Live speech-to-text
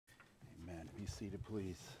seated,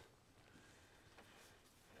 please.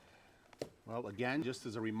 Well, again, just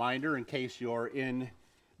as a reminder, in case you're in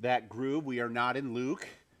that groove, we are not in Luke.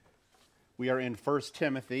 We are in 1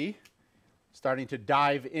 Timothy, starting to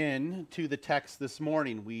dive in to the text this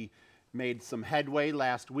morning. We made some headway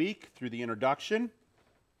last week through the introduction,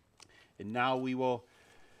 and now we will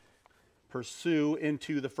pursue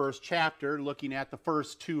into the first chapter, looking at the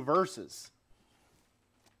first 2 verses.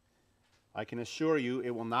 I can assure you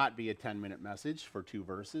it will not be a 10-minute message for 2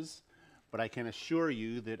 verses, but I can assure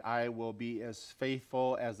you that I will be as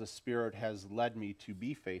faithful as the Spirit has led me to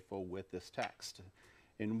be faithful with this text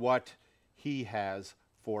in what He has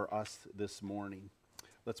for us this morning.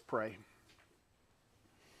 Let's pray.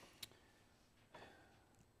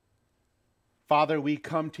 Father, we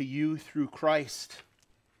come to you through Christ,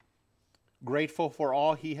 grateful for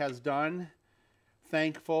all He has done,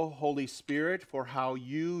 thankful, Holy Spirit, for how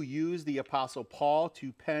you used the Apostle Paul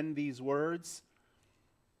to pen these words,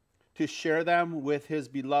 to share them with his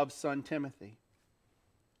beloved son Timothy,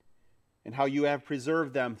 and how you have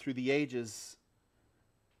preserved them through the ages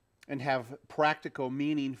and have practical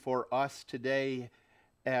meaning for us today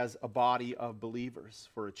as a body of believers,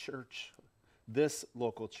 for a church, this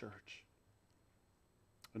local church,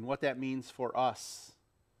 and what that means for us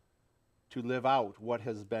to live out what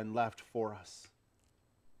has been left for us,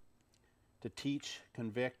 to teach,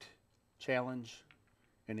 convict, challenge,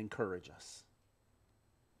 and encourage us.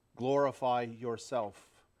 Glorify yourself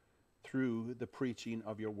through the preaching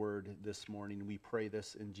of your word this morning. We pray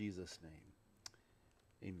this in Jesus'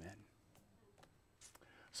 name. Amen.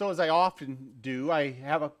 So as I often do, I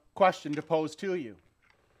have a question to pose to you.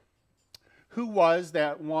 Who was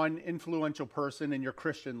that one influential person in your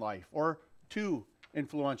Christian life, or 2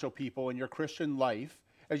 influential people in your Christian life,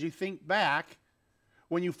 as you think back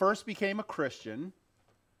when you first became a Christian,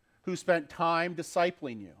 who spent time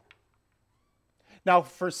discipling you? Now,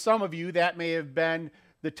 for some of you, that may have been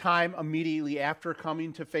the time immediately after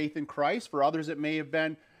coming to faith in Christ. For others, it may have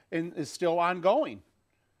been is still ongoing,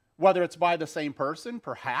 whether it's by the same person,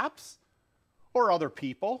 perhaps, or other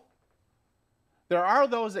people. There are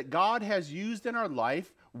those that God has used in our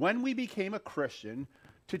life when we became a Christian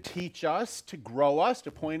to teach us, to grow us,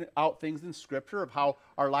 to point out things in Scripture of how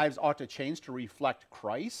our lives ought to change to reflect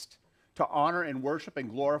Christ, to honor and worship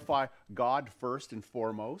and glorify God first and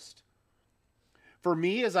foremost. For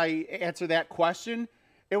me, as I answer that question,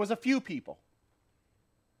 it was a few people.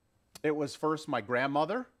 It was first my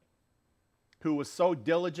grandmother, who was so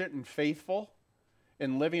diligent and faithful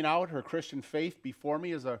in living out her Christian faith before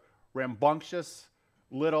me as a rambunctious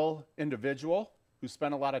little individual who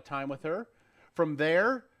spent a lot of time with her. From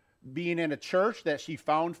there, being in a church that she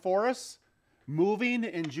found for us, moving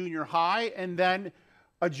in junior high, and then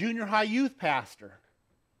a junior high youth pastor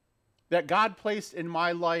that God placed in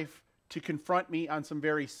my life to confront me on some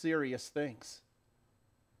very serious things.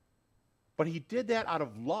 But he did that out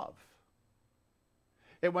of love.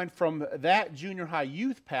 It went from that junior high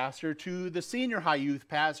youth pastor to the senior high youth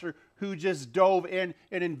pastor who just dove in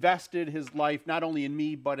and invested his life not only in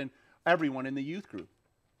me but in everyone in the youth group.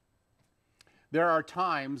 There are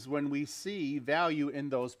times when we see value in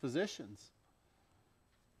those positions.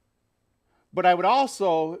 But I would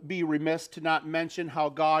also be remiss to not mention how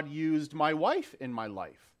God used my wife in my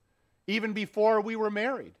life, even before we were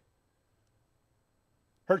married.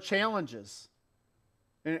 Her challenges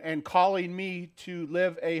and calling me to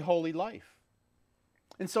live a holy life.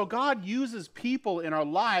 And so God uses people in our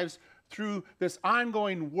lives through this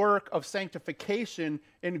ongoing work of sanctification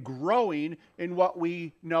and growing in what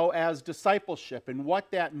we know as discipleship and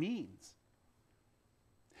what that means.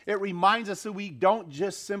 It reminds us that we don't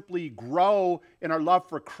just simply grow in our love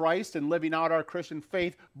for Christ and living out our Christian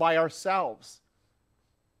faith by ourselves.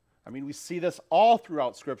 I mean, we see this all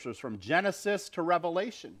throughout Scriptures, from Genesis to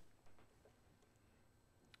Revelation.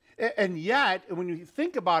 And yet, when you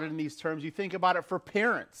think about it in these terms, you think about it for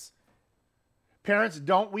parents. Parents,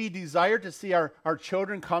 don't we desire to see our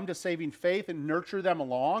children come to saving faith and nurture them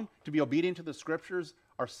along, to be obedient to the Scriptures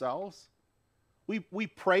ourselves? We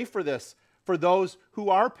pray for this, for those who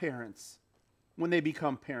are parents when they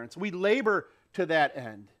become parents. We labor to that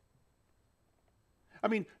end. I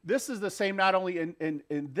mean, this is the same not only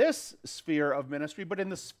in this sphere of ministry, but in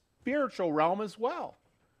the spiritual realm as well.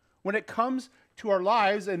 When it comes to our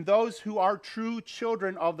lives and those who are true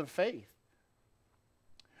children of the faith,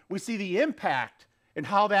 we see the impact and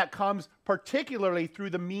how that comes particularly through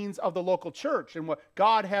the means of the local church and what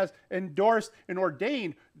God has endorsed and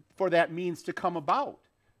ordained for that means to come about.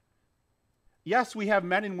 Yes, we have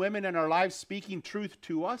men and women in our lives speaking truth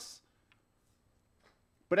to us.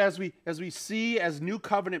 But as we see as new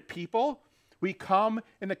covenant people, We come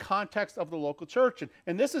in the context of the local church.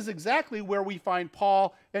 And this is exactly where we find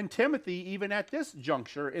Paul and Timothy even at this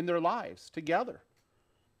juncture in their lives together.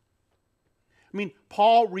 I mean,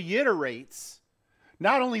 Paul reiterates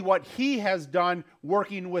not only what he has done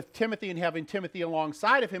working with Timothy and having Timothy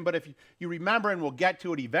alongside of him, but if you remember, and we'll get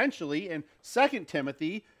to it eventually, in 2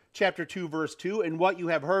 Timothy chapter 2, verse 2, and what you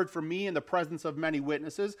have heard from me in the presence of many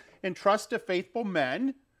witnesses, entrust to faithful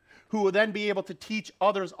men who will then be able to teach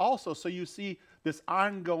others also. So you see this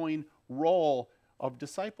ongoing role of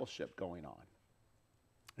discipleship going on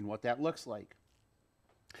and what that looks like.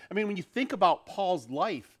 I mean, when you think about Paul's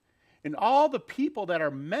life and all the people that are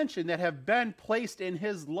mentioned that have been placed in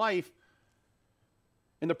his life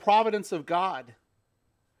in the providence of God,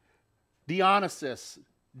 Dionysus,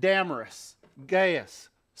 Damaris, Gaius,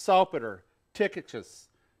 Sopater, Tychicus,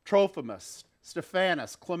 Trophimus,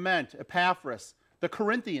 Stephanas, Clement, Epaphras, the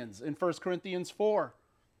Corinthians in 1 Corinthians 4,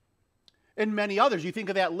 and many others. You think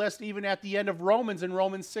of that list even at the end of Romans in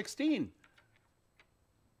Romans 16,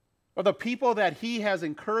 of the people that he has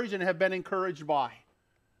encouraged and have been encouraged by.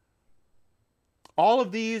 All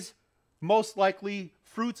of these most likely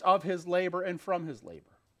fruits of his labor and from his labor.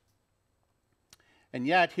 And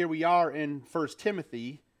yet here we are in 1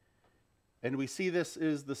 Timothy, and we see this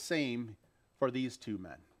is the same for these two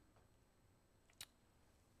men.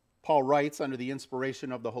 Paul writes under the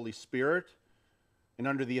inspiration of the Holy Spirit and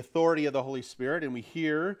under the authority of the Holy Spirit, and we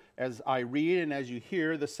hear, as I read and as you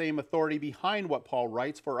hear, the same authority behind what Paul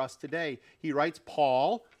writes for us today. He writes,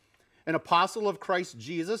 Paul, an apostle of Christ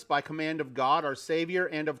Jesus, by command of God, our Savior,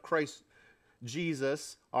 and of Christ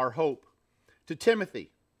Jesus, our hope. To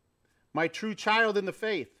Timothy, my true child in the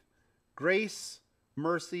faith, grace,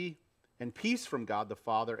 mercy, and peace from God the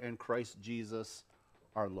Father and Christ Jesus,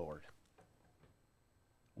 our Lord.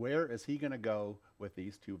 Where is he going to go with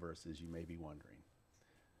these two verses, you may be wondering?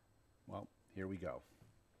 Well, here we go.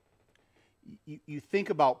 You think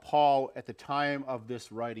about Paul at the time of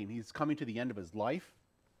this writing. He's coming to the end of his life.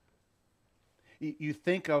 You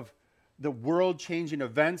think of the world-changing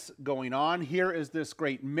events going on. Here is this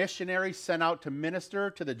great missionary sent out to minister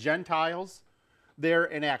to the Gentiles there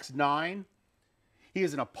in Acts 9. He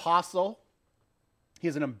is an apostle. He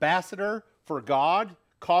is an ambassador for God,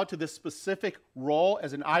 called to this specific role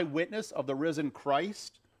as an eyewitness of the risen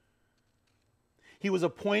Christ. He was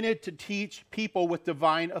appointed to teach people with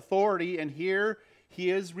divine authority, and here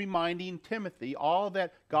he is reminding Timothy all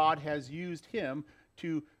that God has used him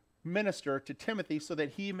to minister to Timothy so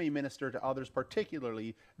that he may minister to others,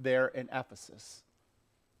 particularly there in Ephesus.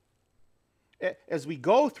 As we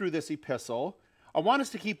go through this epistle, I want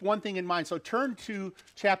us to keep one thing in mind. So turn to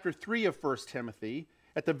chapter 3 of 1 Timothy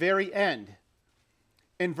at the very end,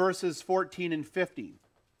 in verses 14 and 15.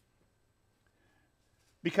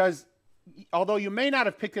 Because although you may not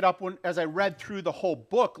have picked it up as I read through the whole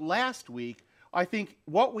book last week, I think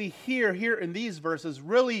what we hear here in these verses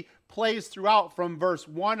really plays throughout from verse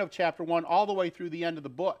 1 of chapter 1 all the way through the end of the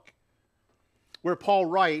book, where Paul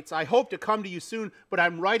writes, I hope to come to you soon, but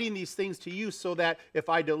I'm writing these things to you so that if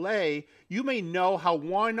I delay, you may know how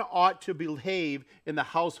one ought to behave in the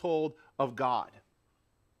household of God.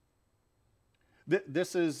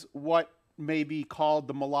 This is what may be called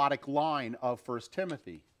the melodic line of 1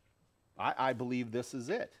 Timothy. I believe this is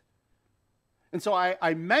it. And so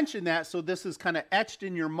I mention that so this is kind of etched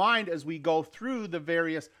in your mind as we go through the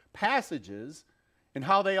various passages and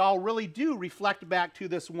how they all really do reflect back to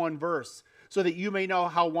this one verse so that you may know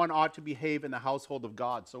how one ought to behave in the household of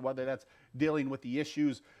God. So whether that's dealing with the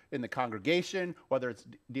issues in the congregation, whether it's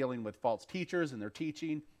dealing with false teachers and their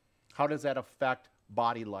teaching, how does that affect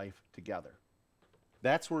body life together?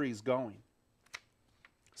 That's where he's going.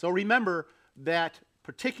 So remember that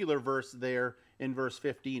particular verse there in verse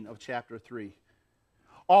 15 of chapter 3.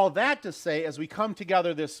 All that to say, as we come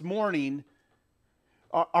together this morning,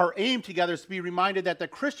 our aim together is to be reminded that the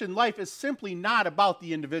Christian life is simply not about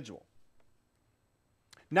the individual.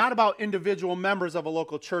 Not about individual members of a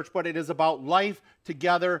local church, but it is about life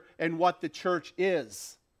together and what the church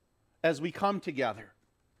is as we come together.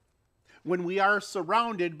 When we are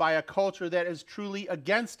surrounded by a culture that is truly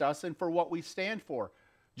against us and for what we stand for.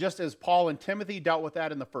 Just as Paul and Timothy dealt with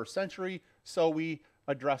that in the first century, so we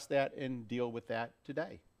address that and deal with that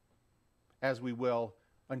today, as we will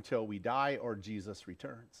until we die or Jesus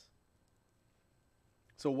returns.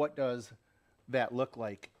 So what does that look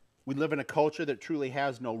like? We live in a culture that truly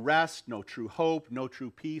has no rest, no true hope, no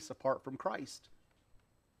true peace apart from Christ.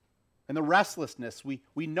 And the restlessness, we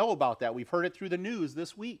know about that. We've heard it through the news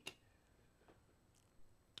this week.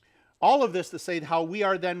 All of this to say how we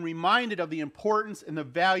are then reminded of the importance and the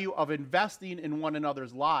value of investing in one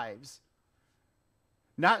another's lives.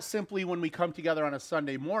 not simply when we come together on a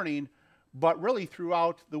Sunday morning, but really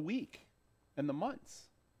throughout the week and the months.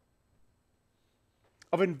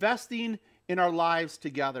 Of investing in our lives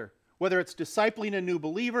together, whether it's discipling a new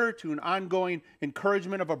believer to an ongoing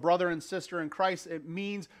encouragement of a brother and sister in Christ, it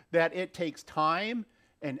means that it takes time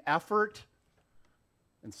and effort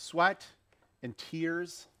and sweat and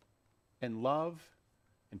tears and love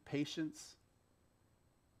and patience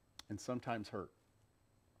and sometimes hurt.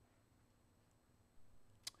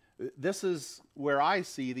 This is where I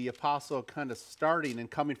see the apostle kind of starting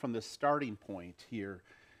and coming from the starting point here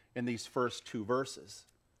in these first two verses.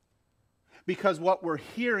 Because what we're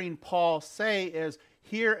hearing Paul say is,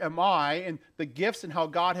 here am I, and the gifts and how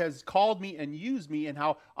God has called me and used me, and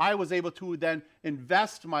how I was able to then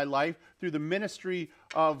invest my life through the ministry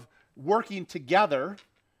of working together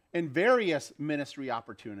in various ministry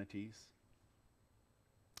opportunities.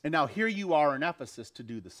 And now here you are in Ephesus to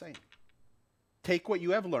do the same. Take what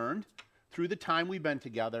you have learned through the time we've been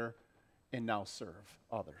together and now serve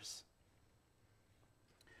others.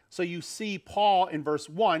 So you see Paul in verse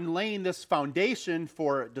 1 laying this foundation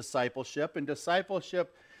for discipleship. And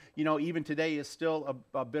discipleship, even today is still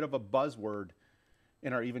a bit of a buzzword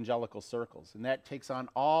in our evangelical circles. And that takes on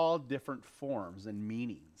all different forms and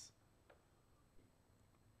meanings.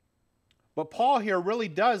 But Paul here really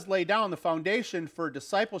does lay down the foundation for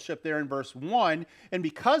discipleship there in verse 1. And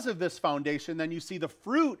because of this foundation, then you see the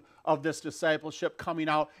fruit of this discipleship coming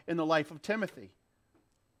out in the life of Timothy,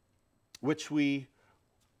 which we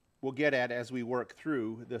will get at as we work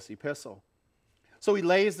through this epistle. So he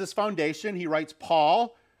lays this foundation. He writes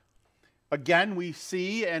Paul. Again, we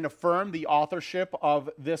see and affirm the authorship of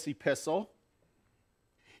this epistle.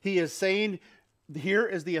 He is saying, here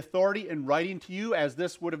is the authority in writing to you, as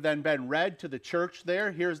this would have then been read to the church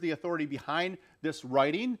there. Here's the authority behind this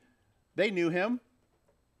writing. They knew him.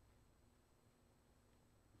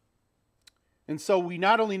 And so we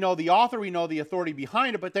not only know the author, we know the authority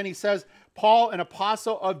behind it, but then he says, Paul, an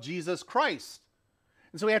apostle of Jesus Christ.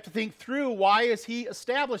 And so we have to think through, why is he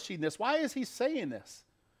establishing this? Why is he saying this?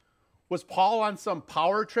 Was Paul on some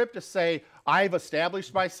power trip to say, I've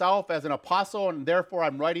established myself as an apostle and therefore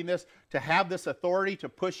I'm writing this to have this authority to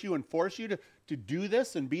push you and force you to do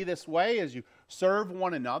this and be this way as you serve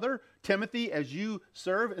one another? Timothy, as you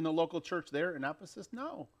serve in the local church there in Ephesus?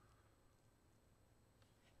 No.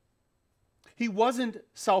 He wasn't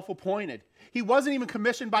self-appointed. He wasn't even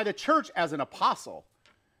commissioned by the church as an apostle.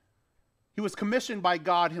 He was commissioned by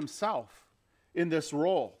God himself in this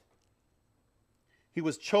role. He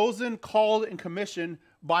was chosen, called, and commissioned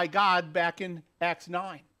by God back in Acts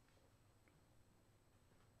 9.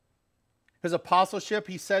 His apostleship,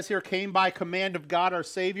 he says here, came by command of God our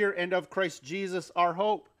Savior and of Christ Jesus our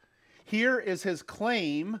hope. Here is his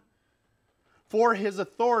claim for his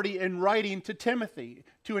authority in writing to Timothy,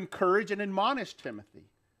 to encourage and admonish Timothy.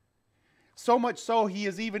 So much so, he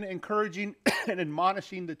is even encouraging and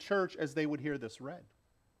admonishing the church as they would hear this read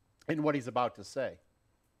in what he's about to say.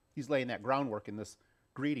 He's laying that groundwork in this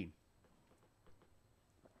greeting.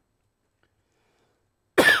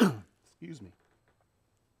 Excuse me.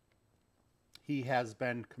 He has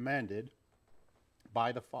been commended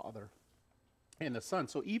by the Father and the Son.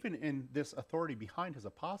 So even in this authority behind his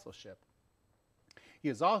apostleship, he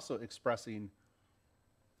is also expressing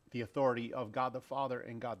the authority of God the Father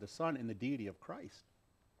and God the Son in the deity of Christ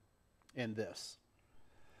in this.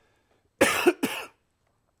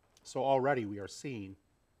 So already we are seeing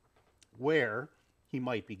where he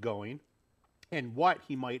might be going and what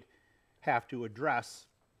he might have to address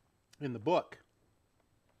in the book.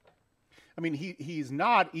 I mean, he's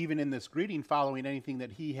not even in this greeting following anything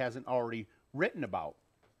that he hasn't already written about.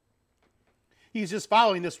 He's just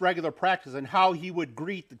following this regular practice and how he would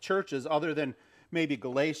greet the churches other than maybe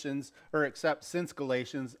Galatians, or except since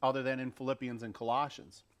Galatians, other than in Philippians and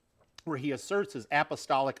Colossians, where he asserts his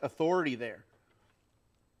apostolic authority there.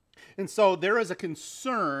 And so there is a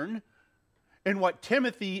concern in what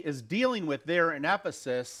Timothy is dealing with there in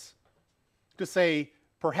Ephesus to say,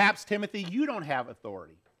 perhaps, Timothy, you don't have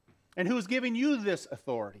authority. And who's giving you this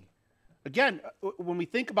authority? Again, when we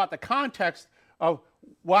think about the context of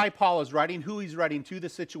why Paul is writing, who he's writing to, the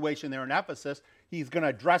situation there in Ephesus, he's going to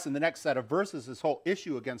address in the next set of verses this whole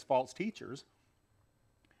issue against false teachers.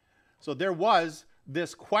 So there was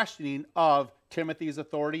this questioning of Timothy's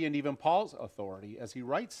authority and even Paul's authority as he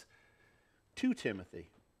writes to Timothy.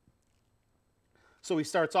 So he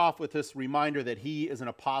starts off with this reminder that he is an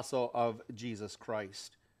apostle of Jesus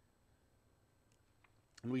Christ.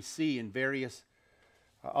 And we see in various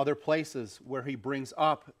other places where he brings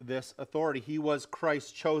up this authority. He was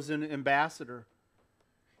Christ's chosen ambassador.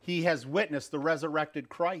 He has witnessed the resurrected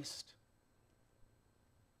Christ.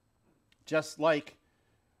 just like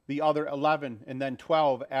the other 11 and then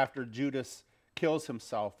 12 after Judas kills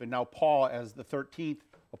himself, and now Paul as the 13th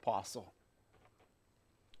apostle.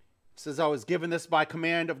 He says, I was given this by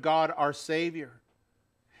command of God our Savior.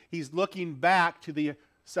 He's looking back to the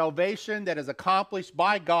salvation that is accomplished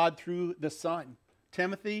by God through the Son.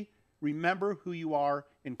 Timothy, remember who you are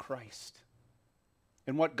in Christ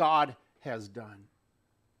and what God has done.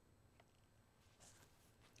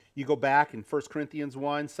 You go back in 1 Corinthians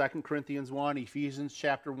 1, 2 Corinthians 1, Ephesians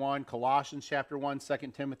chapter 1, Colossians chapter 1, 2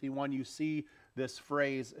 Timothy 1, you see this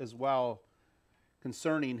phrase as well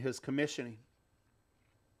concerning his commissioning.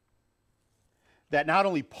 That not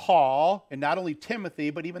only Paul and not only Timothy,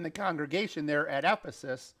 but even the congregation there at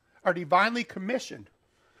Ephesus are divinely commissioned.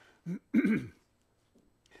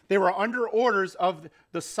 They were under orders of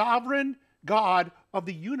the sovereign God of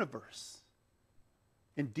the universe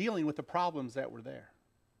in dealing with the problems that were there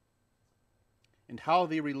and how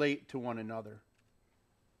they relate to one another.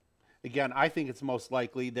 Again, I think it's most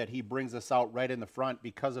likely that he brings us out right in the front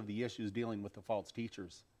because of the issues dealing with the false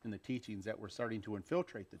teachers and the teachings that were starting to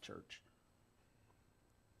infiltrate the church.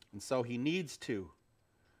 And so he needs to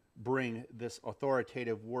bring this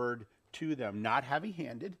authoritative word to them, not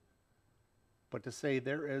heavy-handed, but to say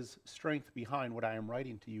there is strength behind what I am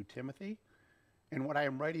writing to you, Timothy, and what I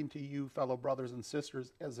am writing to you, fellow brothers and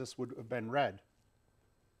sisters, as this would have been read.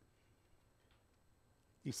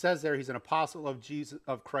 He says there he's an apostle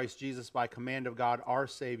of Christ Jesus by command of God, our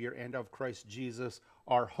Savior, and of Christ Jesus,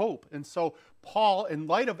 our hope. And so Paul, in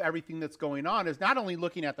light of everything that's going on, is not only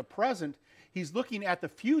looking at the present, he's looking at the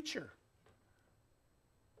future.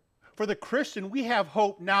 For the Christian, we have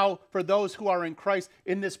hope now for those who are in Christ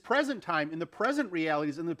in this present time, in the present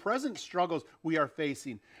realities, in the present struggles we are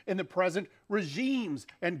facing, in the present regimes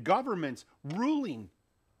and governments ruling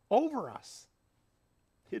over us,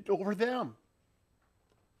 over them.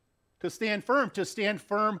 To stand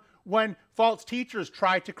firm when false teachers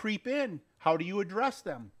try to creep in. How do you address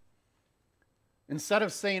them? Instead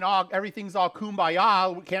of saying, oh, everything's all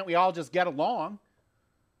kumbaya, can't we all just get along?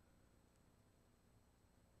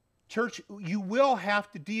 Church, you will have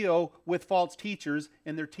to deal with false teachers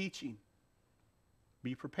and their teaching.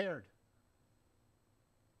 Be prepared.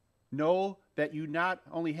 Know that you not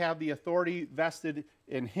only have the authority vested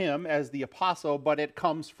in him as the apostle, but it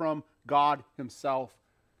comes from God himself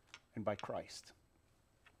and by Christ.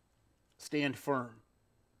 Stand firm.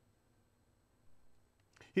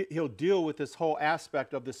 He'll deal with this whole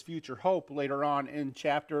aspect of this future hope later on in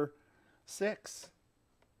chapter 6.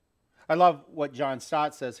 I love what John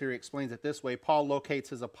Stott says here. He explains it this way. Paul locates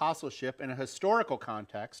his apostleship in a historical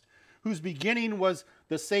context whose beginning was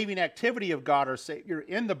the saving activity of God our Savior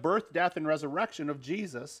in the birth, death, and resurrection of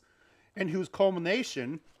Jesus, and whose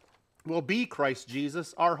culmination will be Christ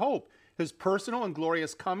Jesus, our hope. His personal and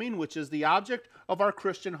glorious coming, which is the object of our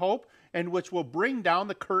Christian hope, and which will bring down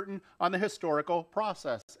the curtain on the historical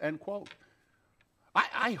process, end quote.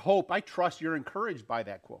 I trust you're encouraged by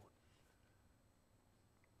that quote.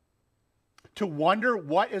 To wonder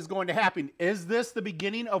what is going to happen. Is this the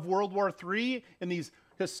beginning of World War III in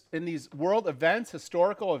these world events,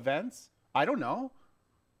 historical events? I don't know.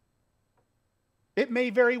 It may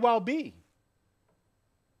very well be.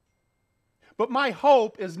 But my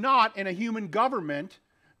hope is not in a human government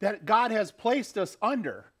that God has placed us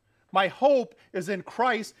under. My hope is in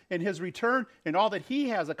Christ and his return and all that he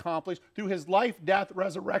has accomplished through his life, death,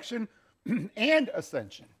 resurrection, and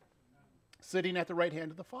ascension, sitting at the right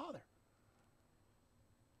hand of the Father.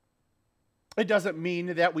 It doesn't mean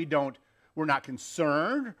that we're not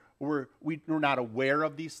concerned, we're not aware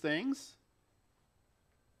of these things.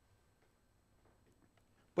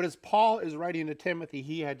 But as Paul is writing to Timothy,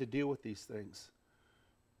 he had to deal with these things.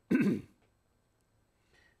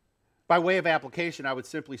 By way of application, I would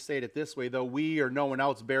simply state it this way, though we or no one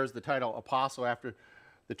else bears the title apostle after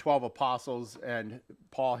the 12 apostles and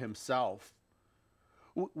Paul himself,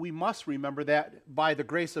 we must remember that by the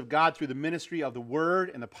grace of God, through the ministry of the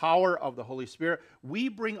Word and the power of the Holy Spirit, we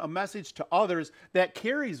bring a message to others that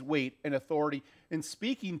carries weight and authority in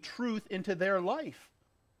speaking truth into their life,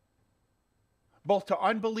 both to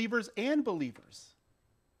unbelievers and believers.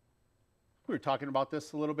 We were talking about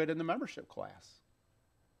this a little bit in the membership class.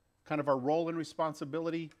 Kind of our role and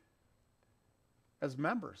responsibility as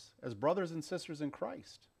members, as brothers and sisters in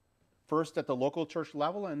Christ. First at the local church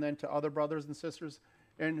level and then to other brothers and sisters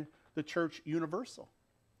in the church universal,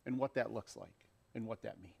 and what that looks like and what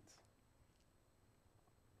that means.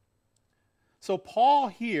 So Paul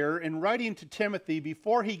here, in writing to Timothy,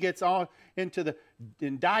 before he gets on into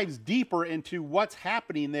and dives deeper into what's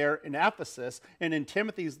happening there in Ephesus and in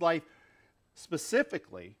Timothy's life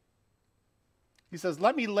specifically, He says,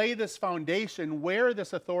 let me lay this foundation where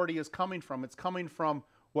this authority is coming from. It's coming from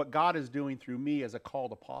what God is doing through me as a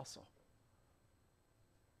called apostle.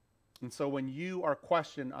 And so when you are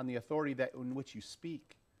questioned on the authority in which you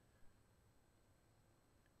speak,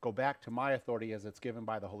 go back to my authority as it's given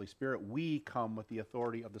by the Holy Spirit. We come with the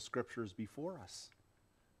authority of the Scriptures before us.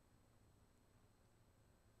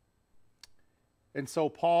 And so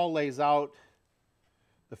Paul lays out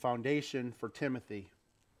the foundation for Timothy.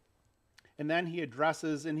 And then he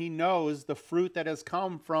addresses and he knows the fruit that has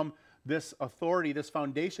come from this authority, this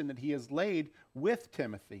foundation that he has laid with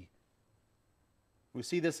Timothy. We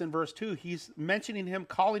see this in verse 2. He's mentioning him,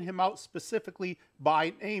 calling him out specifically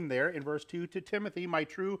by name there in verse 2, to Timothy, my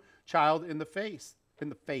true child in the faith,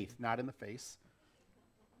 not in the face.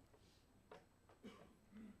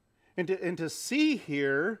 And to see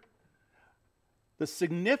here the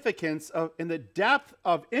significance of and the depth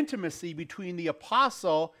of intimacy between the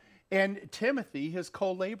apostle and Timothy, his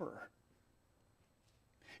co-laborer.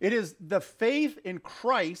 It is the faith in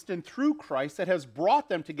Christ and through Christ that has brought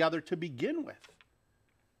them together to begin with.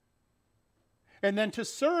 And then to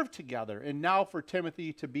serve together. And now for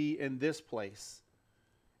Timothy to be in this place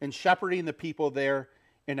and shepherding the people there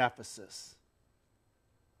in Ephesus.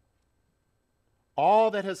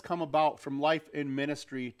 All that has come about from life and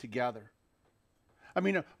ministry together. I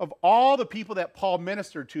mean, of all the people that Paul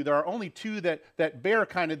ministered to, there are only two that bear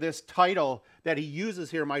kind of this title that he uses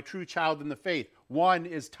here, my true child in the faith. One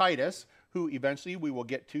is Titus, who eventually we will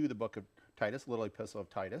get to the book of Titus, little epistle of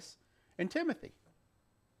Titus, and Timothy.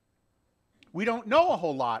 We don't know a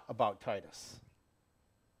whole lot about Titus.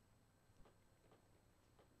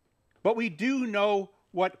 But we do know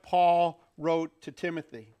what Paul wrote to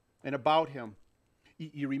Timothy and about him.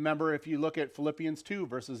 You remember if you look at Philippians 2,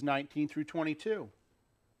 verses 19 through 22.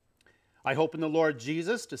 I hope in the Lord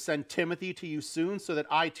Jesus to send Timothy to you soon so that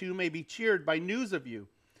I too may be cheered by news of you.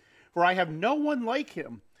 For I have no one like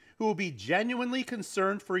him who will be genuinely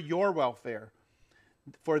concerned for your welfare.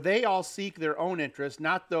 For they all seek their own interests,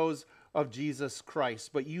 not those of Jesus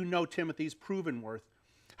Christ. But you know Timothy's proven worth,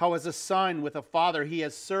 how as a son with a father he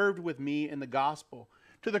has served with me in the gospel.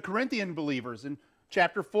 To the Corinthian believers in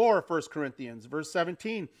chapter 4 of 1 Corinthians, verse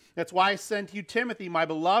 17, that's why I sent you Timothy, my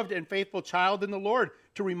beloved and faithful child in the Lord,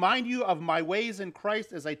 to remind you of my ways in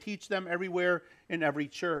Christ as I teach them everywhere in every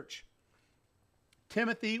church.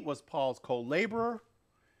 Timothy was Paul's co-laborer.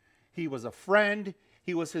 He was a friend.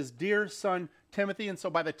 He was his dear son Timothy. And so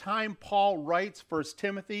by the time Paul writes 1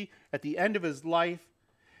 Timothy at the end of his life,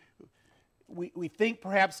 we think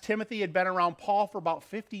perhaps Timothy had been around Paul for about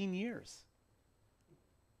 15 years.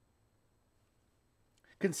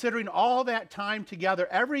 Considering all that time together,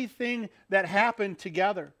 everything that happened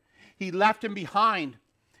together, he left him behind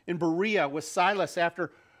in Berea with Silas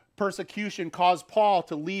after persecution caused Paul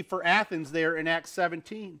to leave for Athens there in Acts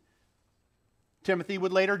 17. Timothy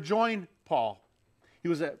would later join Paul. He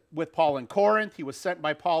was with Paul in Corinth. He was sent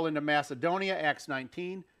by Paul into Macedonia, Acts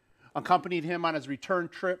 19. Accompanied him on his return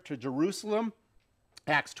trip to Jerusalem,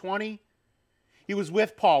 Acts 20. He was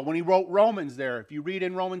with Paul when he wrote Romans there, if you read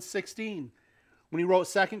in Romans 16. When he wrote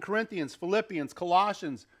 2 Corinthians, Philippians,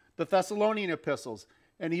 Colossians, the Thessalonian epistles,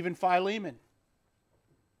 and even Philemon.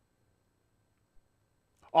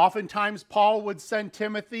 Oftentimes, Paul would send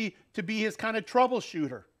Timothy to be his kind of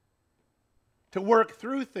troubleshooter, to work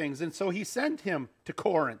through things. And so he sent him to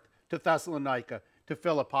Corinth, to Thessalonica, to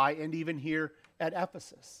Philippi, and even here at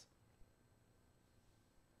Ephesus.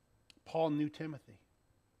 Paul knew Timothy.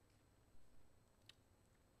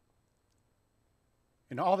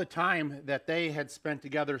 And all the time that they had spent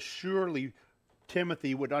together, surely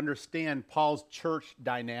Timothy would understand Paul's church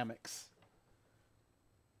dynamics.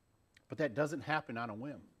 But that doesn't happen on a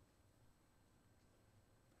whim.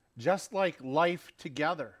 Just like life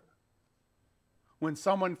together. When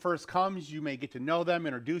someone first comes, you may get to know them,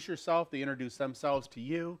 introduce yourself, they introduce themselves to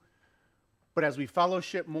you. But as we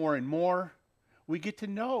fellowship more and more, we get to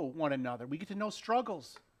know one another. We get to know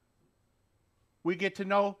struggles. We get to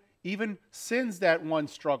know even sins that one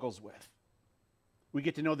struggles with. We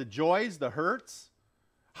get to know the joys, the hurts,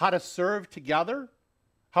 how to serve together,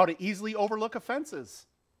 how to easily overlook offenses.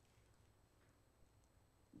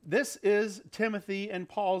 This is Timothy and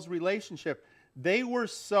Paul's relationship. They were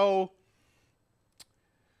so,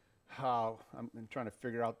 I'm trying to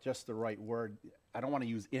figure out just the right word. I don't want to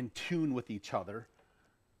use in tune with each other.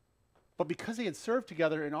 But because they had served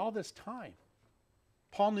together in all this time,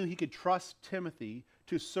 Paul knew he could trust Timothy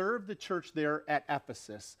to serve the church there at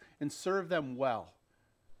Ephesus and serve them well,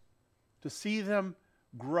 to see them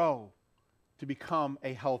grow to become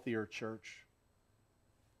a healthier church.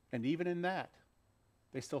 And even in that,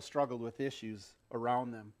 they still struggled with issues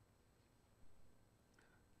around them.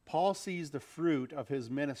 Paul sees the fruit of his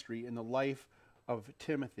ministry in the life of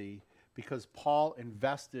Timothy because Paul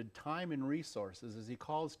invested time and resources as he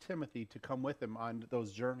calls Timothy to come with him on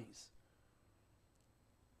those journeys.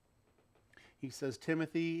 He says,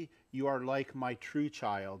 Timothy, you are like my true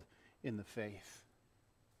child in the faith.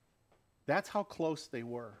 That's how close they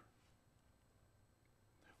were.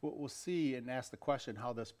 We'll see and ask the question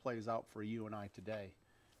how this plays out for you and I today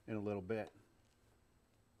in a little bit.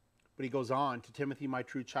 But he goes on to Timothy, my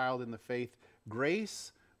true child in the faith,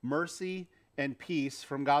 grace, mercy, and peace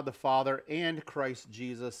from God the Father and Christ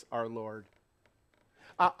Jesus our Lord.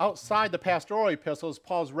 Outside the pastoral epistles,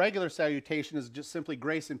 Paul's regular salutation is just simply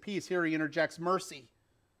grace and peace. Here he interjects mercy.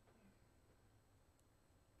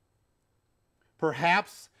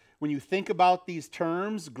 Perhaps when you think about these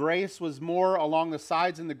terms, grace was more along the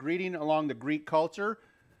sides in the greeting along the Greek culture.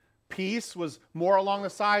 Peace was more along the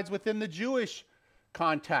sides within the Jewish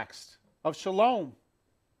context of shalom.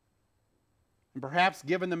 And perhaps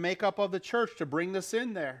given the makeup of the church to bring this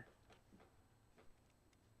in there.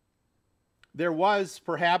 There was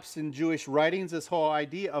perhaps in Jewish writings this whole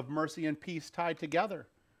idea of mercy and peace tied together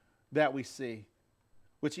that we see.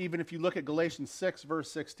 Which even if you look at Galatians 6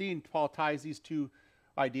 verse 16, Paul ties these two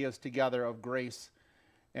ideas together of grace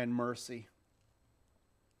and mercy.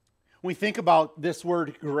 When we think about this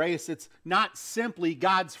word grace, it's not simply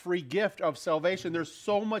God's free gift of salvation. There's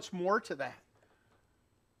so much more to that.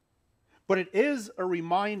 But it is a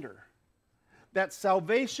reminder that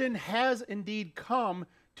salvation has indeed come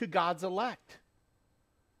to God's elect.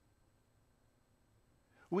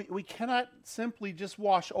 We cannot simply just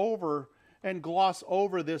wash over and gloss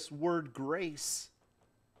over this word grace.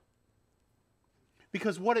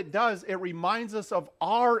 Because what it does, it reminds us of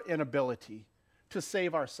our inability to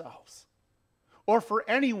save ourselves, or for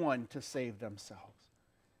anyone to save themselves.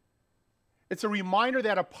 It's a reminder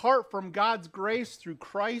that apart from God's grace through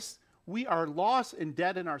Christ, we are lost and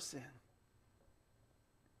dead in our sin.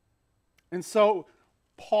 And so,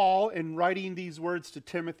 Paul, in writing these words to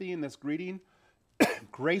Timothy in this greeting,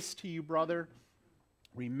 grace to you, brother,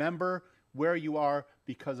 remember where you are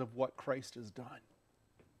because of what Christ has done.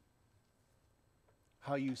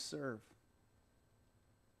 How you serve.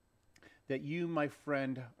 That you, my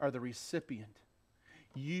friend, are the recipient.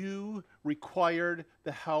 You required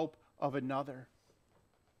the help of another,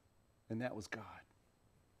 and that was God.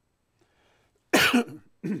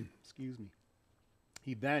 Excuse me.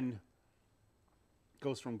 He then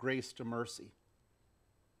goes from grace to mercy.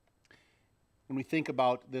 When we think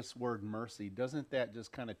about this word mercy, doesn't that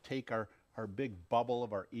just kind of take our big bubble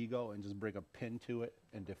of our ego and just bring a pin to it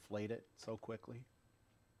and deflate it so quickly?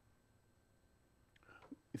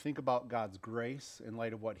 You think about God's grace in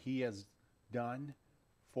light of what He has done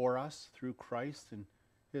for us through Christ and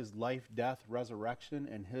His life, death, resurrection,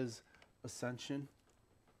 and His ascension.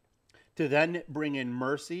 To then bring in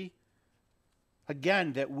mercy,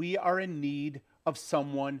 again, that we are in need of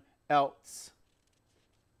someone else.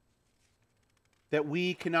 That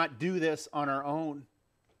we cannot do this on our own.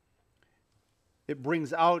 It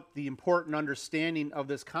brings out the important understanding of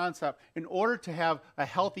this concept in order to have a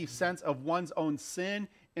healthy sense of one's own sin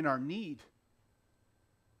and our need.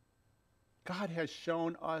 God has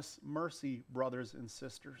shown us mercy, brothers and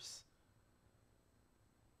sisters.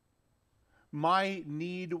 My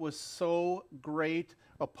need was so great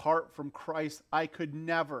apart from Christ, I could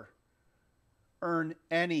never earn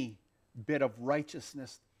any bit of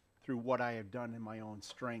righteousness through what I have done in my own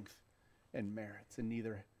strength and merits, and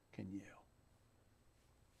neither can you.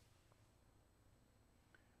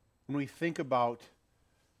 When we think about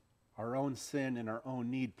our own sin and our own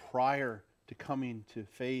need prior to coming to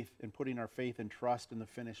faith and putting our faith and trust in the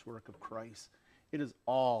finished work of Christ, it is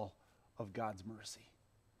all of God's mercy.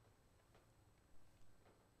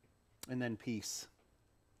 And then peace.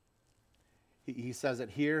 He says it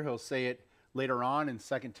here. He'll say it later on in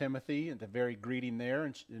 2 Timothy, at the very greeting there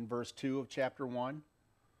in verse 2 of chapter 1.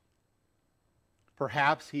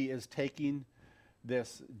 Perhaps he is taking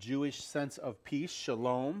this Jewish sense of peace,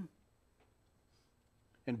 shalom,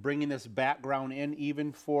 and bringing this background in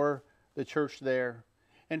even for the church there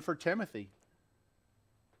and for Timothy.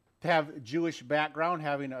 To have Jewish background,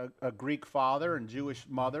 having a Greek father and Jewish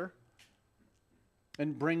mother,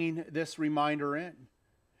 and bringing this reminder in.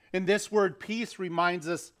 And this word peace reminds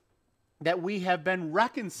us that we have been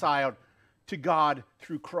reconciled to God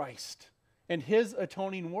through Christ and His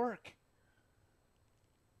atoning work.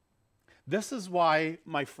 This is why,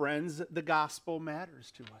 my friends, the gospel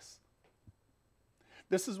matters to us.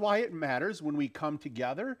 This is why it matters when we come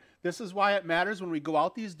together. This is why it matters when we go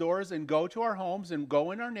out these doors and go to our homes and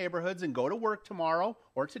go in our neighborhoods and go to work tomorrow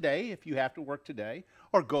or today, if you have to work today,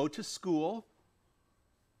 or go to school.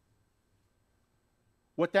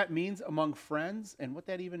 what that means among friends, and what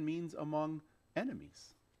that even means among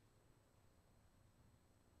enemies.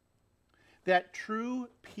 That true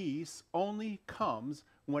peace only comes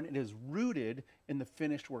when it is rooted in the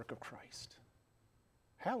finished work of Christ.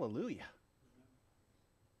 Hallelujah.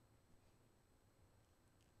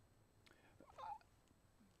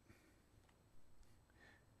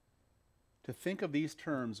 To think of these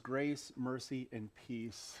terms, grace, mercy, and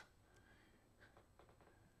peace,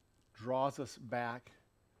 draws us back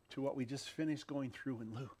to what we just finished going through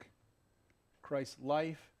in Luke. Christ's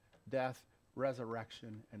life, death,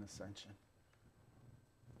 resurrection, and ascension.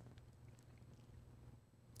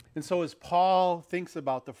 And so as Paul thinks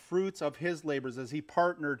about the fruits of his labors as he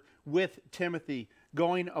partnered with Timothy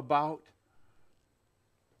going about,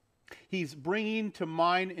 he's bringing to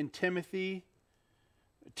mind in Timothy,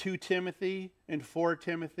 to Timothy and for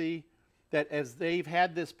Timothy, that as they've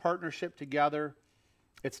had this partnership together,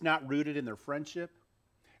 it's not rooted in their friendship.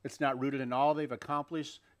 It's not rooted in all they've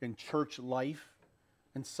accomplished in church life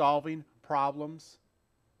and solving problems.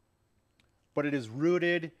 But it is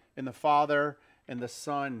rooted in the Father and the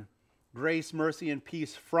Son. Grace, mercy, and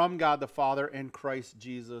peace from God the Father and Christ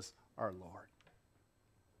Jesus our Lord.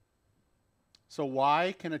 So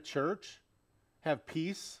why can a church have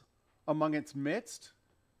peace among its midst?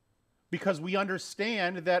 Because we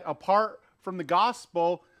understand that apart from the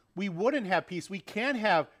gospel, we wouldn't have peace. We can't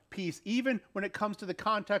have peace even when it comes to the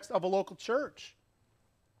context of a local church.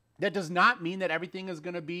 That does not mean that everything is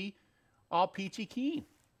going to be all peachy keen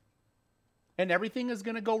and everything is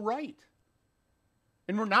going to go right.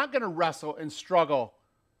 And we're not going to wrestle and struggle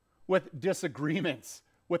with disagreements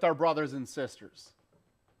with our brothers and sisters.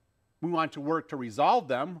 We want to work to resolve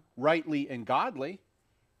them rightly and godly.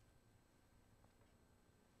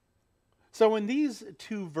 So in these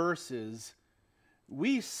two verses,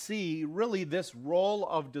 we see really this role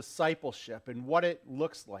of discipleship and what it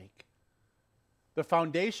looks like. The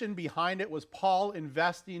foundation behind it was Paul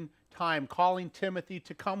investing time, calling Timothy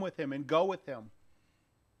to come with him and go with him.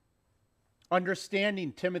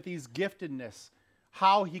 Understanding Timothy's giftedness,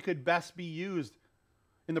 how he could best be used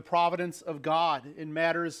in the providence of God in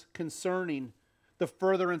matters concerning the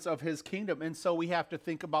furtherance of his kingdom. And so we have to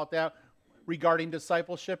think about that regarding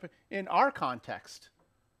discipleship in our context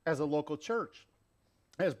as a local church,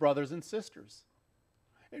 as brothers and sisters,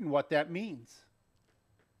 and what that means.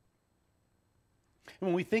 And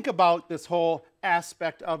when we think about this whole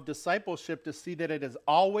aspect of discipleship, to see that it is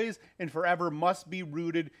always and forever must be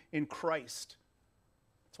rooted in Christ.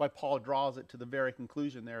 That's why Paul draws it to the very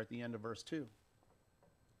conclusion there at the end of verse 2.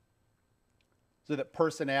 So that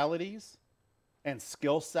personalities and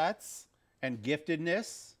skill sets and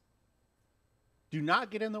giftedness do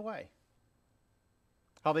not get in the way.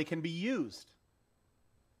 How they can be used.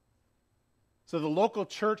 So the local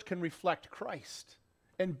church can reflect Christ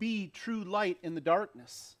and be true light in the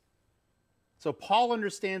darkness. So Paul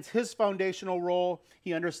understands his foundational role.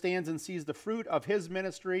 He understands and sees the fruit of his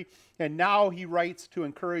ministry. And now he writes to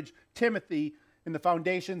encourage Timothy in the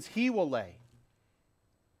foundations he will lay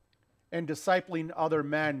and discipling other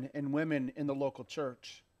men and women in the local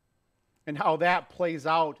church. And how that plays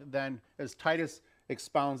out then as Titus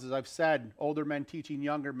expounds, as I've said, older men teaching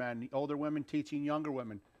younger men, older women teaching younger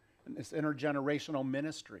women, and this intergenerational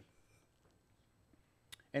ministry.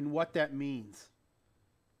 And what that means.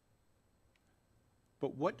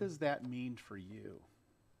 But what does that mean for you?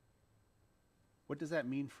 What does that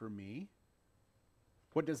mean for me?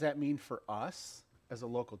 What does that mean for us as a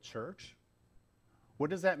local church? What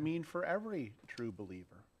does that mean for every true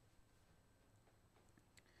believer?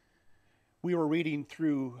 We were reading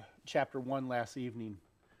through chapter 1 last evening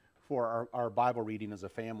for our Bible reading as a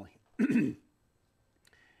family. And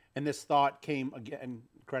this thought came, again,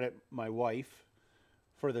 credit my wife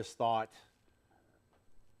for this thought.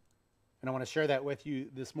 And I want to share that with you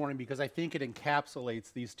this morning because I think it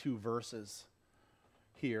encapsulates these two verses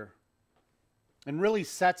here and really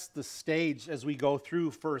sets the stage as we go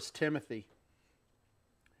through 1 Timothy.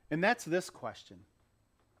 And that's this question.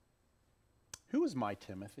 Who is my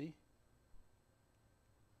Timothy?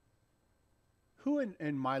 Who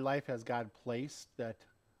in my life has God placed that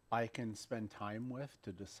I can spend time with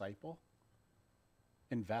to disciple,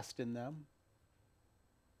 invest in them?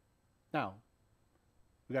 Now,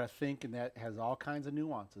 we got to think, and that has all kinds of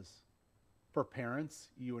nuances. For parents,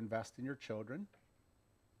 you invest in your children.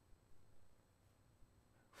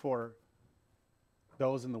 For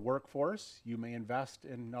those in the workforce, you may invest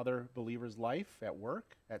in another believer's life at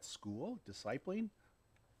work, at school, discipling,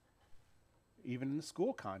 even in the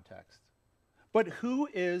school context. But who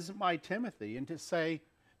is my Timothy? And to say,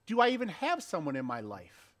 do I even have someone in my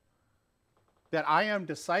life that I am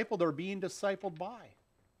discipled or being discipled by?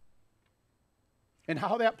 And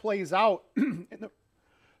how that plays out in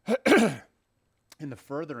the, in the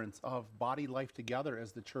furtherance of body life together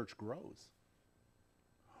as the church grows.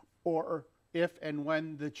 Or if and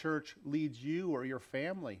when the church leads you or your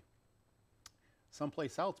family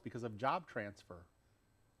someplace else because of job transfer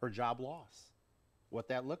or job loss, what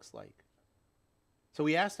that looks like. So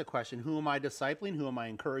we ask the question, who am I discipling? Who am I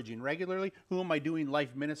encouraging regularly? Who am I doing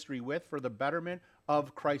life ministry with for the betterment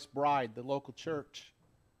of Christ's bride, the local church?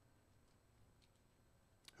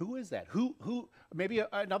 Who is that? Who? Maybe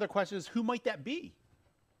another question is, who might that be?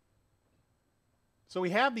 So we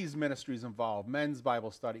have these ministries involved: men's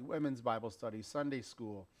Bible study, women's Bible study, Sunday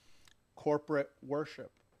school, corporate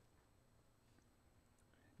worship,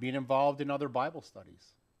 being involved in other Bible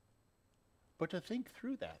studies. But to think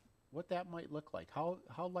through that, what that might look like, how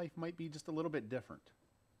life might be just a little bit different.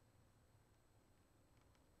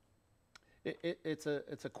 It's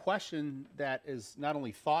a question that is not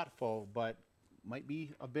only thoughtful, but might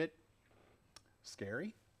be a bit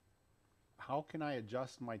scary. How can I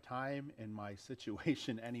adjust my time and my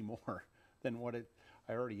situation any more than what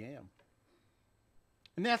I already am?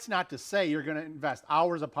 And that's not to say you're going to invest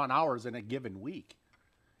hours upon hours in a given week.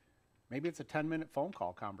 Maybe it's a 10-minute phone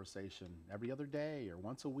call conversation every other day or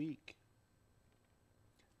once a week.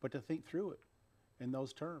 But to think through it in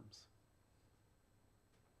those terms.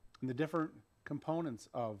 And the different components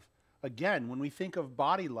of, again, when we think of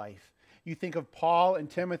body life, you think of Paul and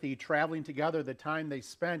Timothy traveling together, the time they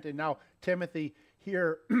spent, and now Timothy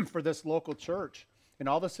here for this local church, and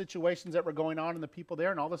all the situations that were going on and the people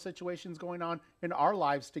there, and all the situations going on in our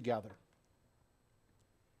lives together.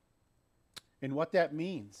 And what that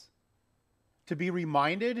means. To be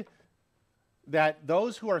reminded that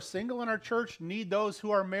those who are single in our church need those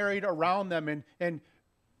who are married around them and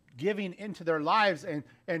giving into their lives.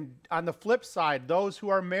 And on the flip side, those who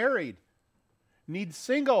are married need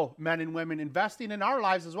single men and women investing in our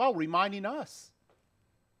lives as well, reminding us.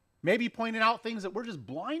 Maybe pointing out things that we're just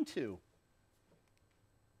blind to.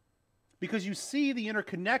 Because you see the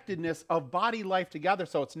interconnectedness of body life together.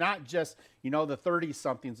 So it's not just, the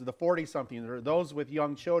 30-somethings or the 40-somethings or those with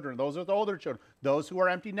young children, those with older children, those who are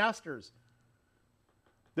empty nesters.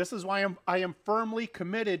 This is why I am firmly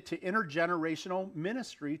committed to intergenerational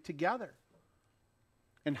ministry together.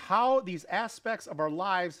 And how these aspects of our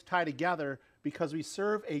lives tie together, because we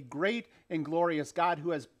serve a great and glorious God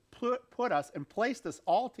who has put us and placed us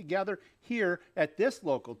all together here at this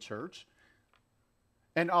local church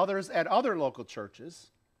and others at other local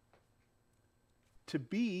churches to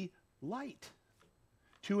be light,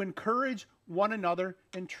 to encourage one another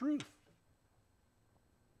in truth,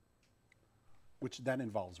 which then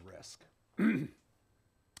involves risk. And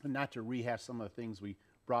not to rehash some of the things we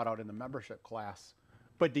brought out in the membership class,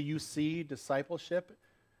 but do you see discipleship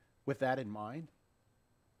with that in mind?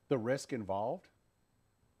 The risk involved?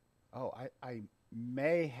 Oh, I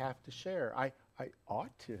may have to share. I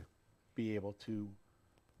ought to be able to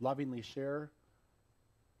lovingly share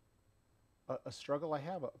a struggle I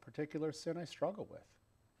have, a particular sin I struggle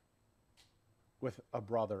with a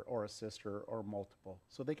brother or a sister or multiple,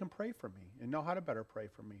 so they can pray for me and know how to better pray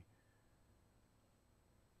for me.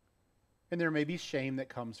 And there may be shame that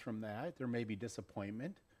comes from that. There may be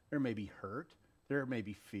disappointment. There may be hurt. There may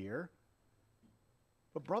be fear.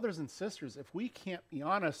 But brothers and sisters, if we can't be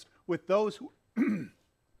honest with those who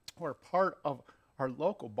are part of our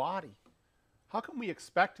local body, how can we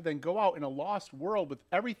expect to then go out in a lost world with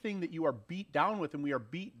everything that you are beat down with and we are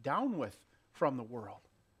beat down with from the world?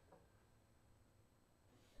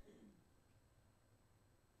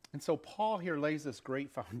 And so Paul here lays this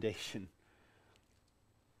great foundation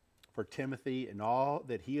for Timothy and all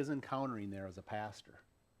that he is encountering there as a pastor,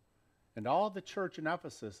 and all the church in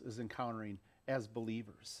Ephesus is encountering as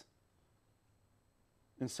believers.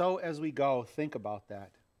 And so as we go, think about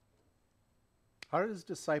that. How does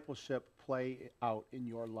discipleship play out in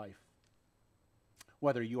your life?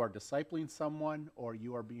 Whether you are discipling someone or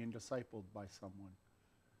you are being discipled by someone.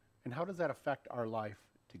 And how does that affect our life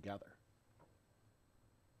together?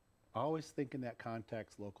 Always think in that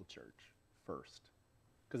context, local church first.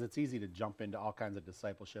 Because it's easy to jump into all kinds of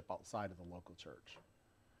discipleship outside of the local church.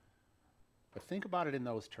 But think about it in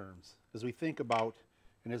those terms as we think about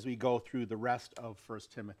and as we go through the rest of 1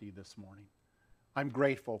 Timothy this morning. I'm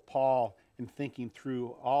grateful, Paul, in thinking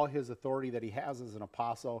through all his authority that he has as an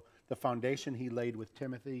apostle, the foundation he laid with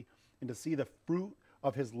Timothy, and to see the fruit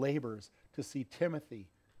of his labors, to see Timothy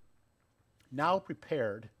now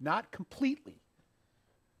prepared, not completely,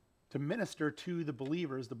 to minister to the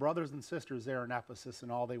believers, the brothers and sisters there in Ephesus,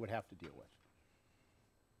 and all they would have to deal with.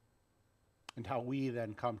 And how we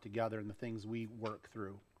then come together in the things we work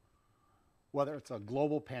through. Whether it's a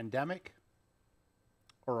global pandemic,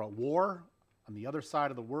 or a war on the other side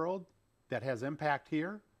of the world that has impact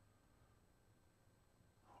here,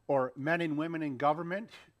 or men and women in government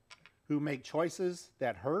who make choices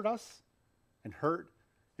that hurt us and hurt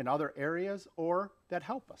in other areas or that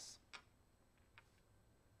help us.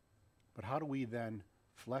 But how do we then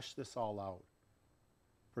flesh this all out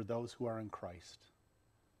for those who are in Christ,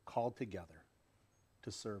 called together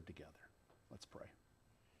to serve together? Let's pray.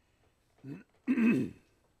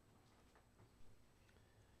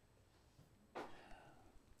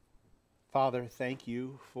 Father, thank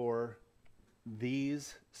you for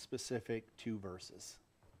these specific 2 verses.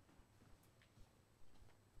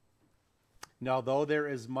 Now, though there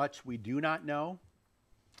is much we do not know,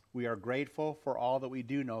 we are grateful for all that we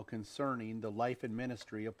do know concerning the life and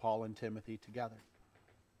ministry of Paul and Timothy together.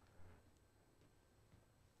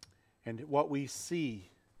 And what we see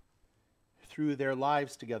through their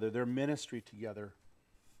lives together, their ministry together,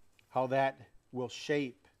 how that will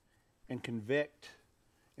shape and convict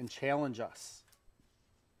and challenge us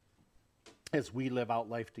as we live out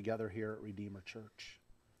life together here at Redeemer Church.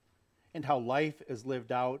 And how life is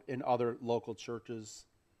lived out in other local churches,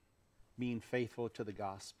 being faithful to the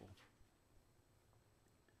gospel.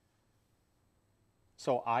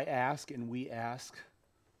 So I ask and we ask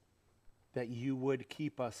that you would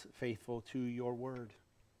keep us faithful to your word.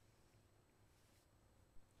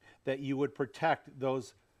 That you would protect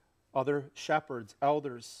those other shepherds,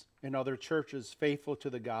 elders in other churches faithful to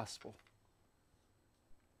the gospel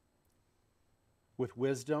with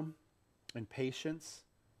wisdom and patience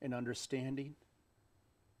and understanding.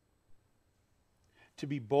 To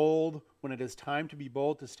be bold when it is time to be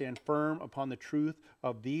bold, to stand firm upon the truth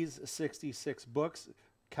of these 66 books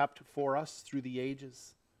kept for us through the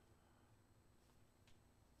ages.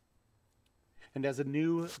 And as a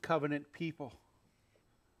new covenant people,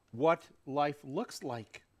 what life looks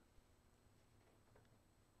like.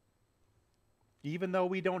 Even though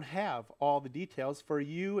we don't have all the details, for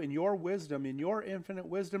you and your wisdom, in your infinite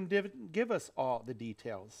wisdom, didn't give us all the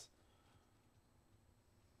details.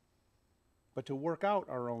 But to work out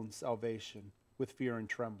our own salvation with fear and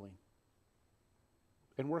trembling.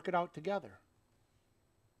 And work it out together.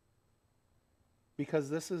 Because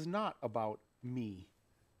this is not about me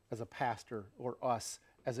as a pastor, or us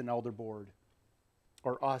as an elder board,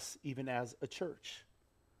 or us even as a church.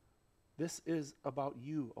 This is about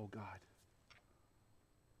you, O God.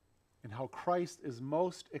 And how Christ is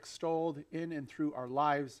most extolled in and through our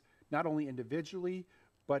lives, not only individually,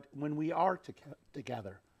 but when we are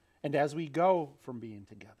together, and as we go from being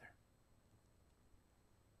together.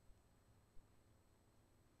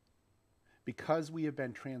 Because we have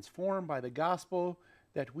been transformed by the gospel,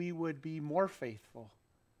 that we would be more faithful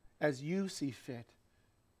as you see fit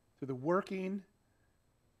through the working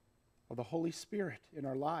of the Holy Spirit in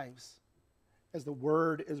our lives as the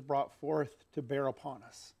word is brought forth to bear upon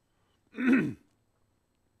us.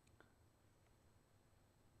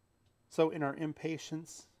 So in our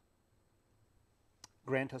impatience,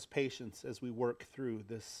 grant us patience as we work through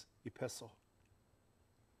this epistle.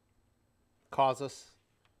 Cause us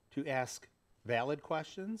to ask valid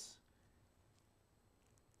questions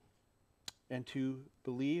and to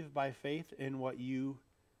believe by faith in what you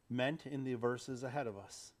meant in the verses ahead of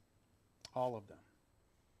us. All of them.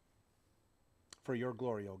 For your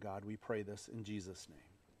glory, O God, we pray this in Jesus' name.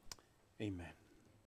 Amen.